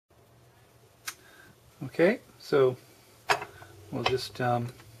Okay, so we'll just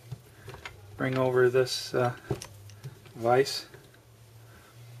bring over this vise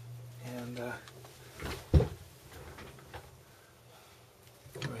and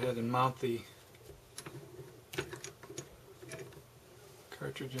go ahead and mount the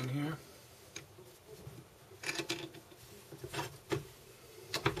cartridge in here.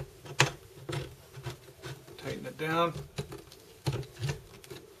 Tighten it down.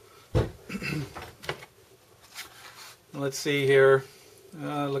 Let's see here.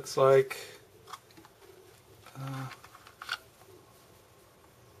 Looks like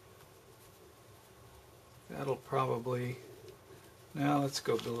that'll probably. Now let's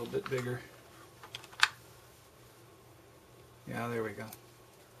go a little bit bigger. Yeah, there we go.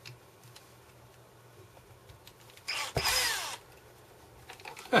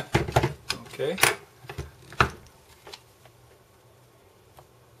 Okay.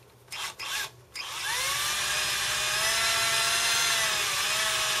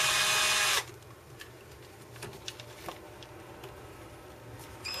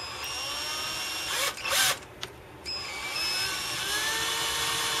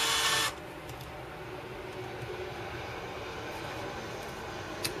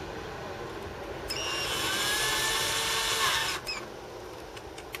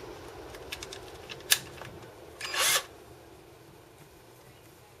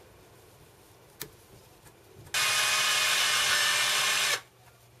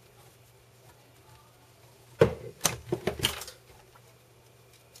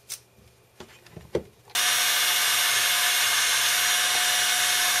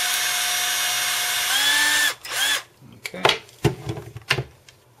 Okay.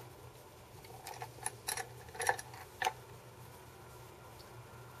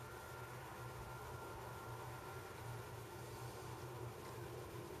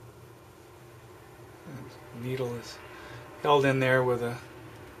 The needle is held in there with a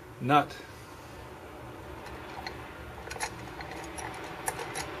nut.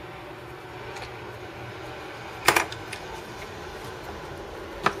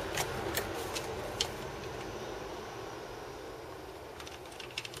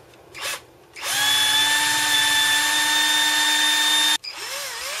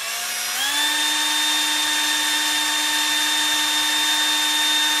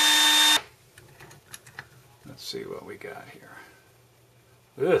 Let's see what we got here.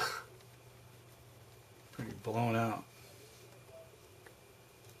 Ugh. Pretty blown out.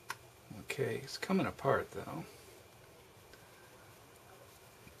 Okay, it's coming apart though.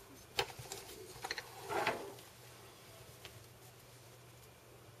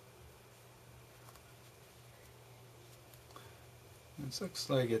 This looks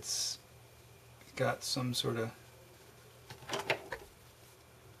like it's got some sort of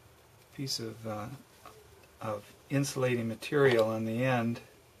piece of insulating material on the end.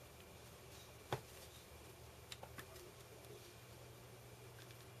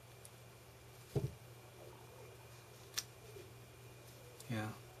 Yeah,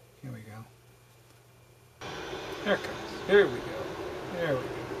 here we go. There it comes. Here we go. There we go.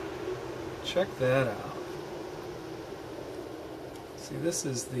 Check that out. See, this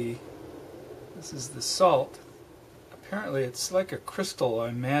is the salt. Apparently it's like a crystal, I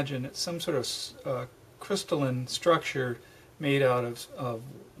imagine. It's some sort of crystalline structure made out of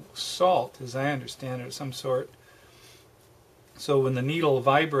salt, as I understand it, of some sort. So when the needle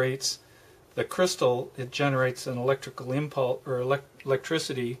vibrates the crystal, it generates an electrical impulse or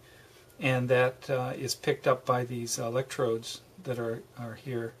electricity, and that is picked up by these electrodes that are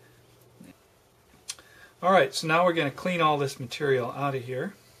here. Alright, so now we're going to clean all this material out of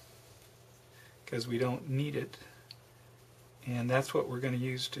here because we don't need it, and that's what we're going to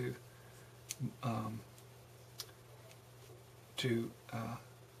use to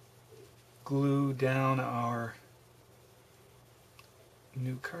glue down our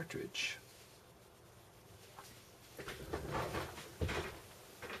new cartridge.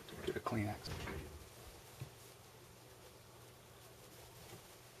 Get a Kleenex.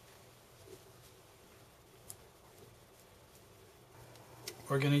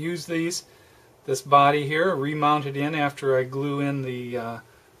 We're going to use this body here, remount it in after I glue in the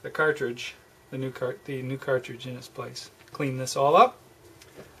cartridge, the new cartridge in its place. Clean this all up.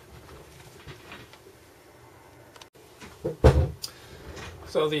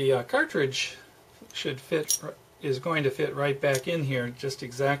 So the cartridge is going to fit right back in here, just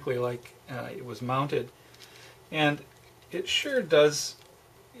exactly like it was mounted, and it sure does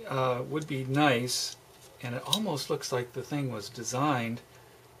would be nice, and it almost looks like the thing was designed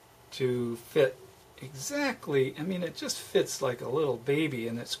to fit exactly. I mean, it just fits like a little baby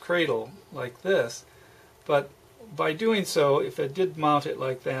in its cradle like this, But by doing so, if I did mount it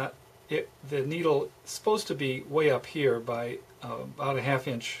like that, the needle is supposed to be way up here by about a ½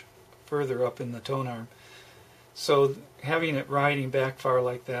 inch further up in the tone arm. So having it riding back far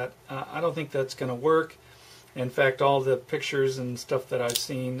like that, I don't think that's going to work. In fact, all the pictures and stuff that I've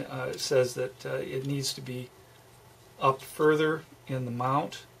seen says that it needs to be up further in the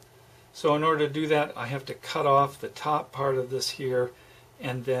mount. So in order to do that, I have to cut off the top part of this here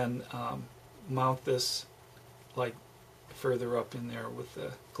and then mount this like further up in there with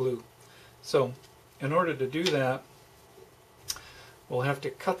the glue. So in order to do that, we'll have to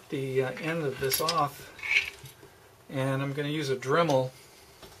cut the end of this off, and I'm going to use a Dremel,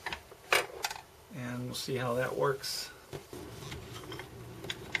 and we'll see how that works.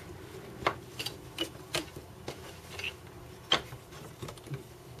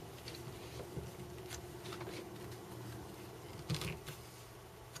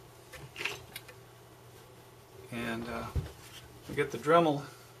 And we get the Dremel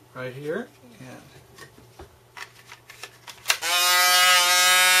right here, and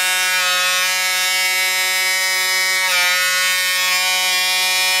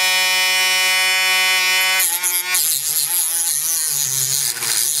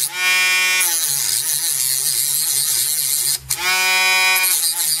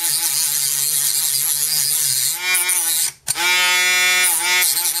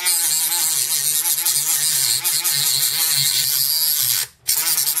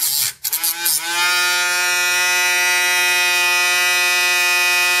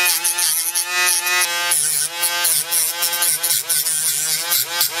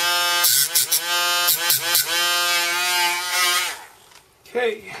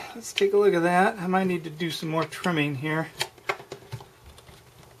okay, let's take a look at that. I might need to do some more trimming here.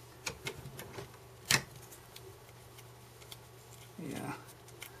 Yeah,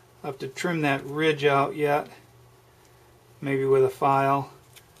 I'll have to trim that ridge out yet, maybe with a file,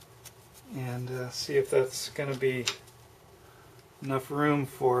 and see if that's going to be enough room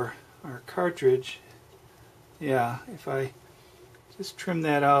for our cartridge. Yeah, if I just trim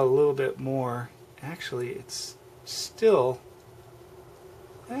that out a little bit more, actually it's still,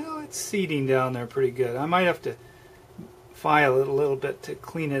 well, it's seating down there pretty good. I might have to file it a little bit to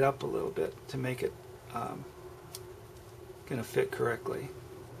clean it up a little bit to make it going to fit correctly.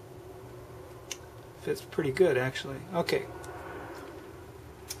 Fits pretty good actually. Okay,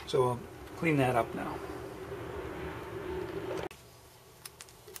 so I'll clean that up now.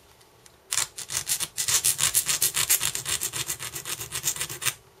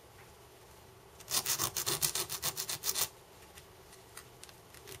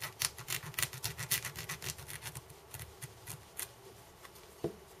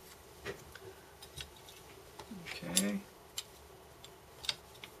 Okay.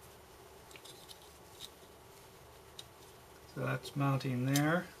 So that's mounting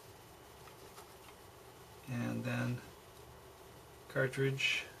there. And then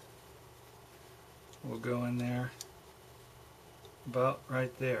cartridge will go in there about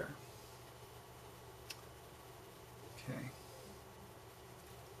right there. Okay.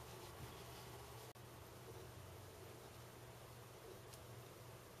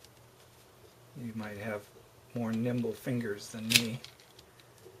 You might have more nimble fingers than me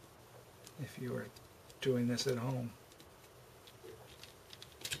if you were doing this at home.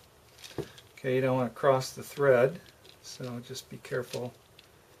 Okay, you don't want to cross the thread, so just be careful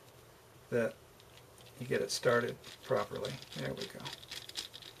that you get it started properly. There we go.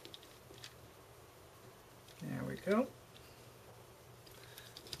 There we go.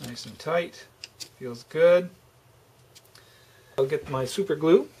 Nice and tight. Feels good. I'll get my super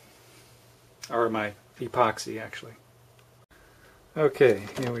glue, or my epoxy actually. Okay,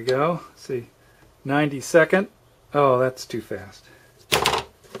 here we go. Let's see, 92nd. Oh, that's too fast.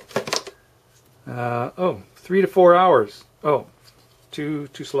 Oh, 3 to 4 hours. Oh, too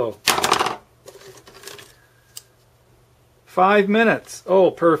slow. 5 minutes.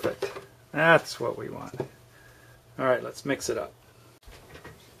 Oh, perfect. That's what we want. All right, let's mix it up.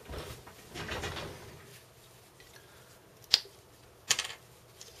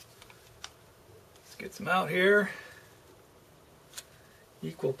 Let's get some out here.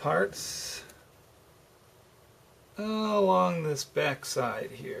 Equal parts along this back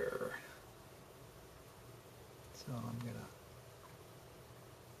side here. So I'm going to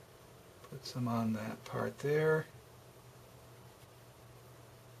put some on that part there.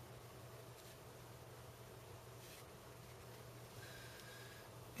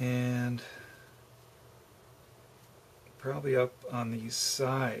 And probably up on these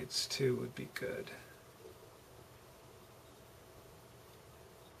sides too would be good.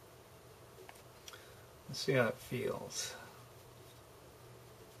 Let's see how it feels.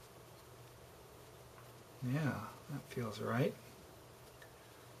 Yeah, that feels right.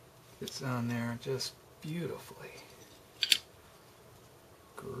 It's on there just beautifully.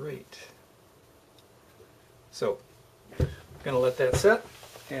 Great. So, I'm going to let that set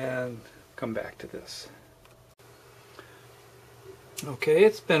and come back to this. Okay,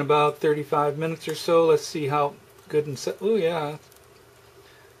 it's been about 35 minutes or so. Let's see how good and set. Oh yeah,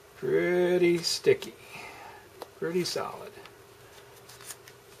 pretty sticky, pretty solid.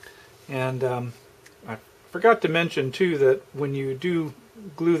 And I forgot to mention too that when you do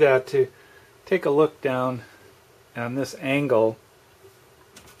glue that, to take a look down on this angle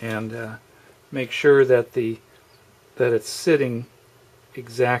and make sure that it's sitting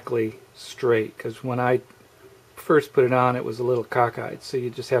exactly straight, because when I first put it on it was a little cockeyed, so you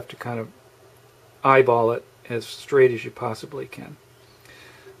just have to kind of eyeball it as straight as you possibly can.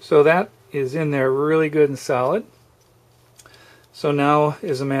 So that is in there really good and solid. So now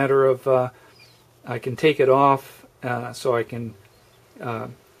is a matter of I can take it off so I can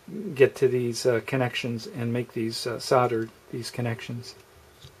get to these connections and make these soldered these connections.